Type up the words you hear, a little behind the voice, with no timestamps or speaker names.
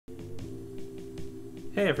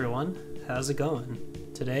Hey everyone, how's it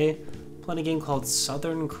going? Today, I'm playing a game called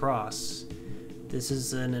Southern Cross. This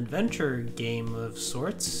is an adventure game of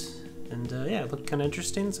sorts, and yeah, it looked kind of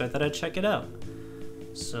interesting, so I thought I'd check it out.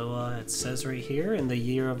 So it says right here, in the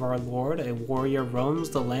year of our Lord, a warrior roams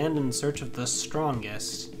the land in search of the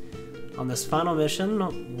strongest. On this final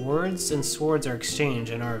mission, words and swords are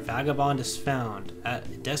exchanged and our vagabond is found at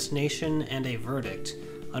a destination and a verdict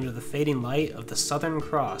under the fading light of the Southern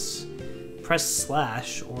Cross. Press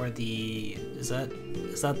slash or the is that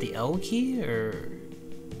the L key or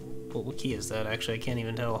what key is that? Actually, I can't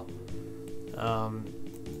even tell.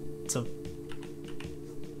 It's a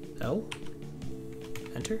L,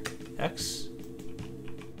 enter, X.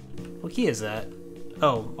 What key is that?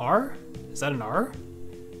 Oh, R? Is that an R?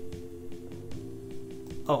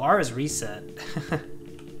 Oh, R is reset.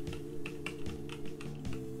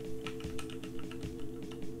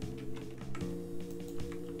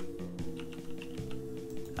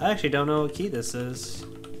 I actually don't know what key this is.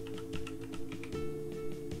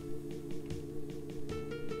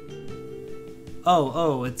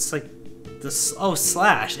 Oh, it's like this. Oh,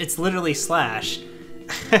 slash. It's literally slash.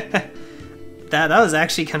 That was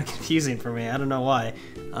actually kind of confusing for me. I don't know why.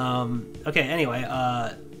 Okay. Anyway,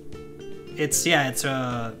 it's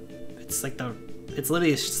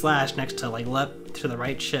literally a slash next to like left to the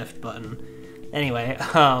right shift button. Anyway,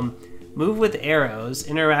 move with arrows.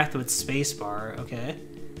 Interact with spacebar. Okay.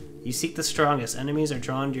 You seek the strongest. Enemies are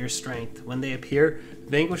drawn to your strength. When they appear,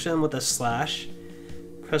 vanquish them with a slash.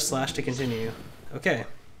 Press slash to continue. Okay.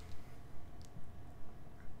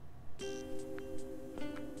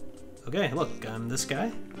 Okay, look, I'm this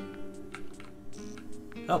guy.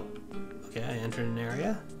 Oh, okay, I entered an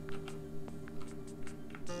area.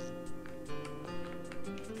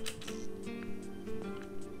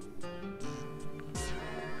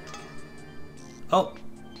 Oh!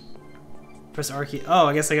 Press R key. Oh,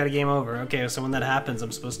 I guess I got a game over. Okay, so when that happens,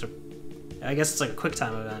 I'm supposed to... I guess it's like a quick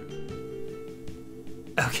time event.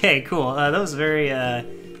 Okay, cool. That was very,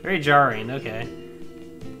 very jarring. Okay.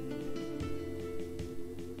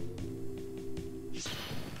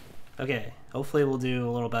 Okay, hopefully we'll do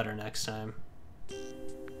a little better next time.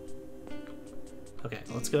 Okay,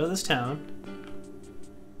 let's go to this town.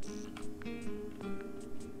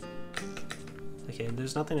 Okay,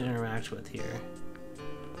 there's nothing to interact with here.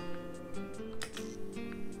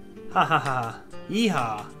 Ha ha ha.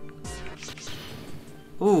 Yeehaw.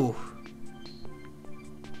 Ooh.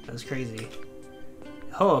 That was crazy.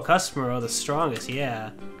 Oh, a customer, oh, the strongest,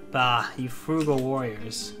 yeah. Bah, you frugal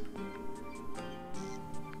warriors.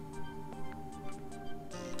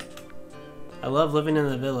 I love living in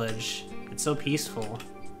the village. It's so peaceful.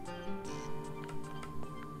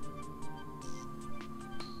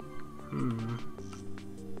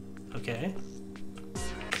 Okay.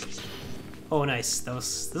 Oh, nice.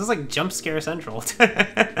 This is like jump scare central.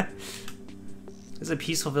 This is a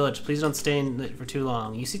peaceful village. Please don't stay in it for too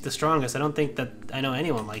long. You seek the strongest. I don't think that I know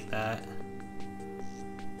anyone like that.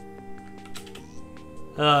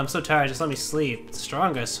 Oh, I'm so tired. Just let me sleep. The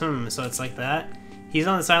strongest. So it's like that? He's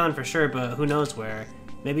on this island for sure, but who knows where.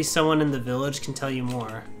 Maybe someone in the village can tell you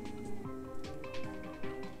more.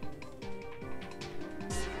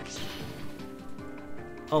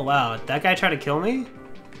 Oh, wow. That guy tried to kill me?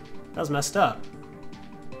 That was messed up.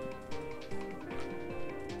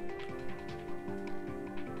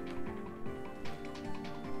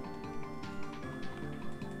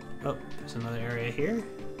 Oh, there's another area here.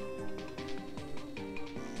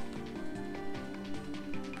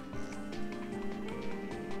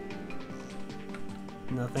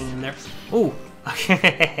 Nothing in there. Ooh,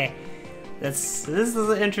 okay. This is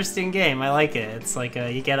an interesting game. I like it. It's like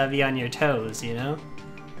you gotta be on your toes, you know?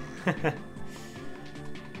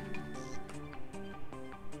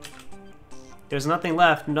 There's nothing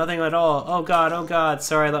left, nothing at all. Oh god,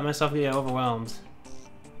 sorry, I let myself get overwhelmed.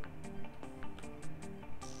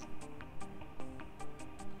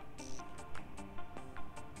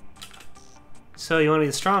 So you want to be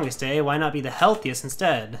the strongest, eh? Why not be the healthiest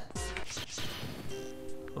instead?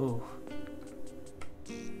 Ooh.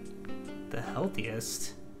 The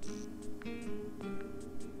healthiest?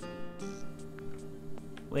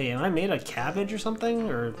 Wait, am I made of cabbage or something?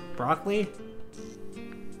 Or broccoli?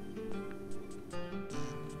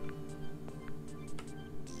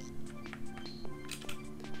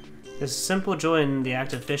 There's simple joy in the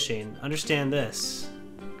act of fishing. Understand this.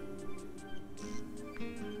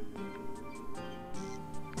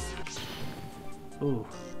 Ooh.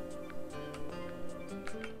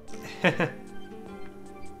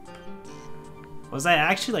 Was I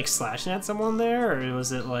actually like slashing at someone there, or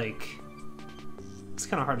was it like... It's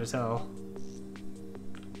kind of hard to tell.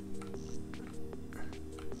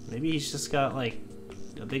 Maybe he's just got, like,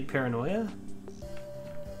 a big paranoia?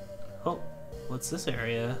 Oh, what's this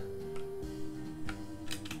area?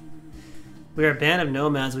 We are a band of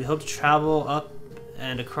nomads. We hope to travel up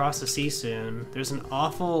and across the sea soon. There's an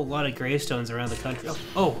awful lot of gravestones around the country.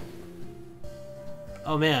 Oh!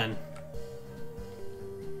 Oh, man.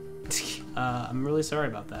 I'm really sorry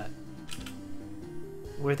about that.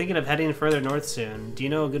 We're thinking of heading further north soon. Do you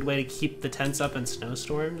know a good way to keep the tents up in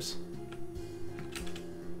snowstorms?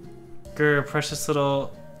 Grr, precious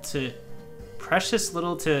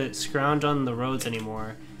little to scrounge on the roads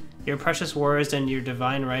anymore. Your precious words and your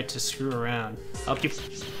divine right to screw around. Help you.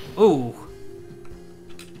 Ooh.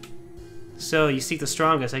 So you seek the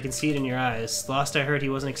strongest. I can see it in your eyes. Lost, I heard he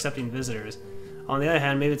wasn't accepting visitors. On the other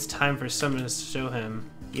hand, maybe it's time for someone to show him.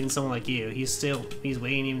 Even someone like you. He's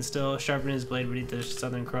waiting even still, sharpening his blade beneath the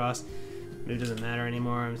Southern Cross. Maybe it doesn't matter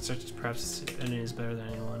anymore. I'm such perhaps enemy is better than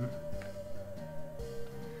anyone.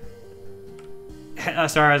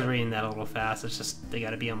 Sorry, I was reading that a little fast. It's just they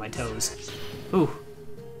gotta be on my toes. Ooh.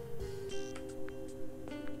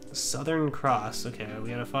 Southern Cross. Okay,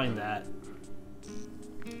 we gotta find that.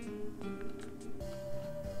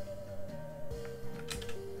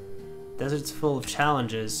 Desert's full of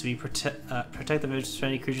challenges. We protect the village from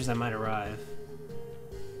any creatures that might arrive.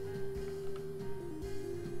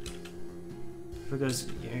 If it goes,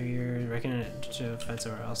 you're reckoning it to find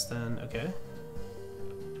somewhere else then. Okay.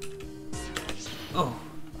 Oh,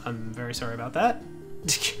 I'm very sorry about that.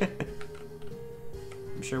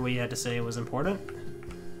 I'm sure what you had to say was important.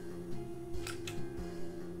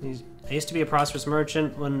 I used to be a prosperous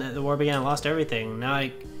merchant. When the war began, I lost everything. Now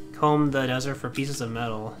I comb the desert for pieces of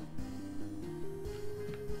metal.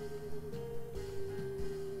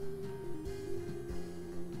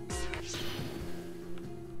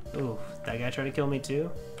 Ooh, that guy tried to kill me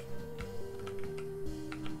too?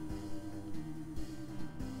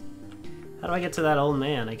 How do I get to that old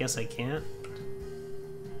man? I guess I can't.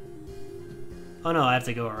 Oh no, I have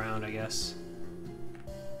to go around, I guess.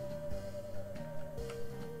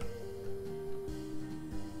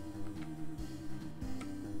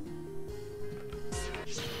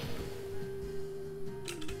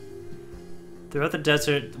 Throughout the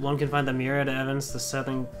desert, one can find the myriad evidence the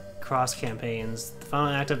Southern Cross campaigns. The final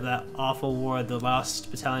act of that awful war, the lost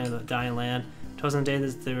battalion of the dying land. Chosen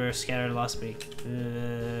days they were scattered, lost me.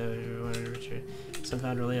 Some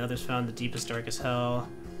found really, others found the deepest, darkest hell.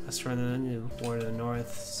 That's from the war to the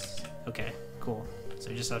north. Okay, cool. So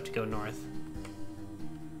you just have to go north.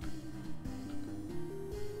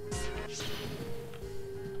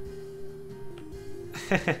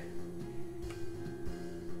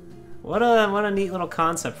 What a neat little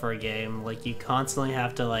concept for a game. Like, you constantly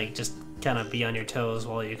have to, like, just kind of be on your toes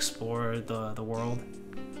while you explore the world.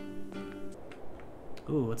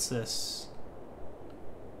 Ooh, what's this?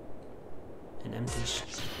 An empty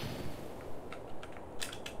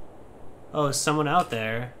Oh, there's someone out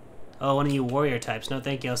there. Oh, one of you warrior types. No,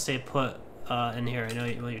 thank you. I'll stay put in here. I know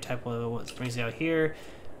what your type what brings you out here.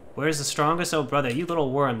 Where's the strongest? Oh, brother, you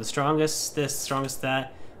little worm. The strongest this, strongest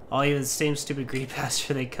that. All you the same stupid greed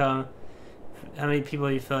pasture they come. How many people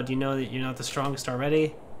have you felt? Do you know that you're not the strongest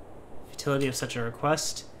already? Futility of such a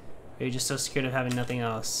request? Or are you just so scared of having nothing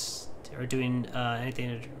else? Or doing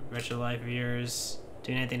anything to wretched life of yours?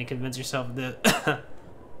 Doing anything to convince yourself that...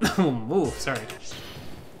 Ooh, sorry.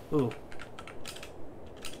 Ooh.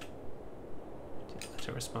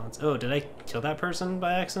 A response. Oh, did I kill that person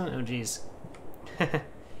by accident? Oh, jeez.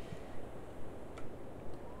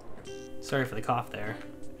 Sorry for the cough there.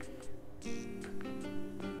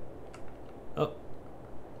 Oh.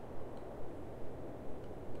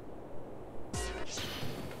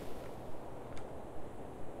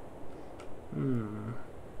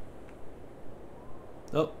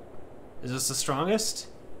 Oh. Is this the strongest?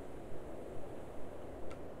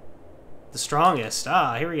 The strongest.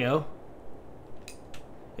 Ah, here we go.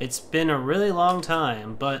 It's been a really long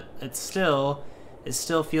time, but it still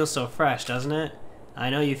feels so fresh, doesn't it? I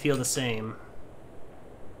know you feel the same.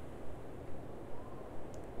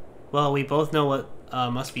 Well, we both know what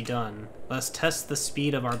must be done. Let's test the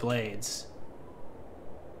speed of our blades.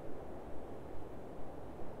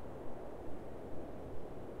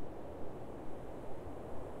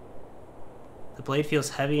 The blade feels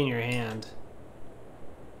heavy in your hand.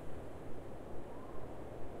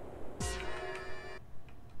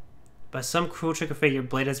 By some cruel trick of fate, your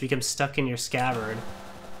blade has become stuck in your scabbard.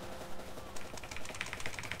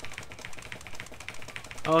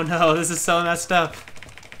 Oh no, this is so messed up.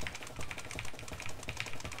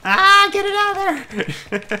 Ah, get it out of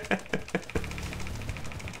there!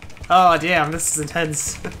 Oh damn, this is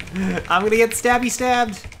intense. I'm gonna get stabby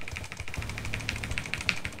stabbed.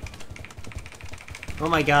 Oh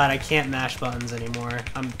my god, I can't mash buttons anymore.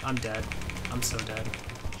 I'm dead. I'm so dead.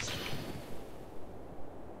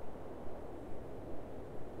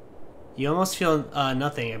 You almost feel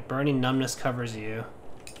nothing. A burning numbness covers you.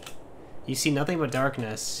 You see nothing but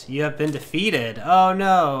darkness. You have been defeated. Oh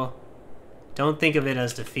no! Don't think of it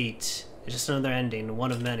as defeat. It's just another ending,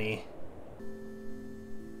 one of many.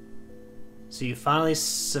 So you finally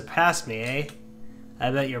surpassed me, eh? I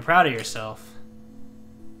bet you're proud of yourself.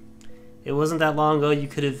 It wasn't that long ago you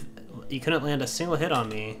couldn't land a single hit on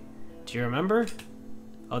me. Do you remember?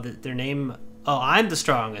 Oh, their name... Oh, I'm the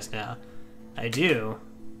strongest now. I do.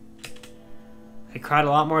 I cried a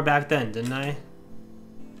lot more back then, didn't I?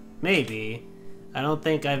 Maybe. I don't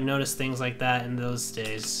think I've noticed things like that in those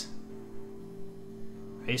days.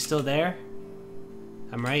 Are you still there?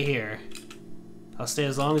 I'm right here. I'll stay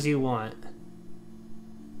as long as you want.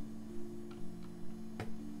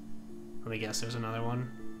 Let me guess, there's another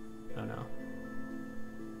one. Oh no.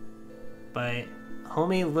 By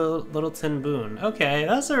Homie Littleton Boone. Okay,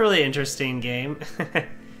 that's a really interesting game.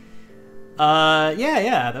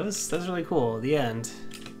 Yeah, that was really cool. The end.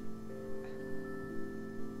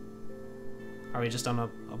 Are we just on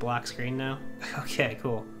a black screen now? Okay,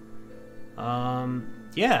 cool.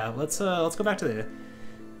 Yeah, let's go back to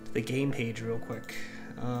the game page real quick.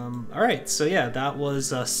 Alright, so yeah, that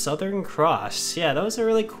was Southern Cross. Yeah, that was a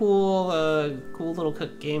really cool little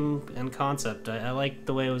game and concept. I liked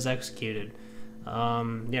the way it was executed.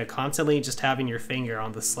 Yeah, constantly just having your finger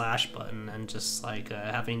on the slash button and just like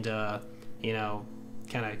having to, you know,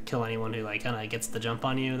 kind of kill anyone who like kind of gets the jump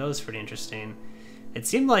on you. That was pretty interesting. It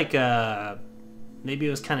seemed like maybe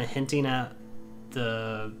it was kind of hinting at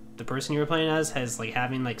the person you were playing as like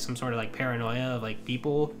having like some sort of like paranoia of like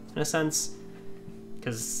people in a sense.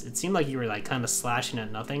 Because it seemed like you were like kind of slashing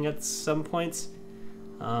at nothing at some points.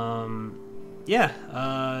 Yeah,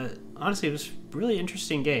 honestly, it was a really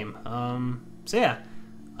interesting game. So yeah,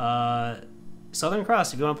 Southern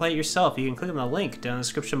Cross, if you want to play it yourself, you can click on the link down in the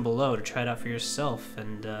description below to try it out for yourself.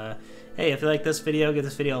 And hey, if you like this video, give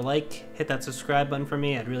this video a like, hit that subscribe button for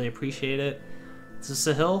me, I'd really appreciate it. This is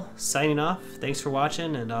Sahil, signing off. Thanks for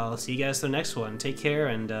watching, and I'll see you guys in the next one. Take care,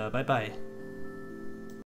 and bye-bye.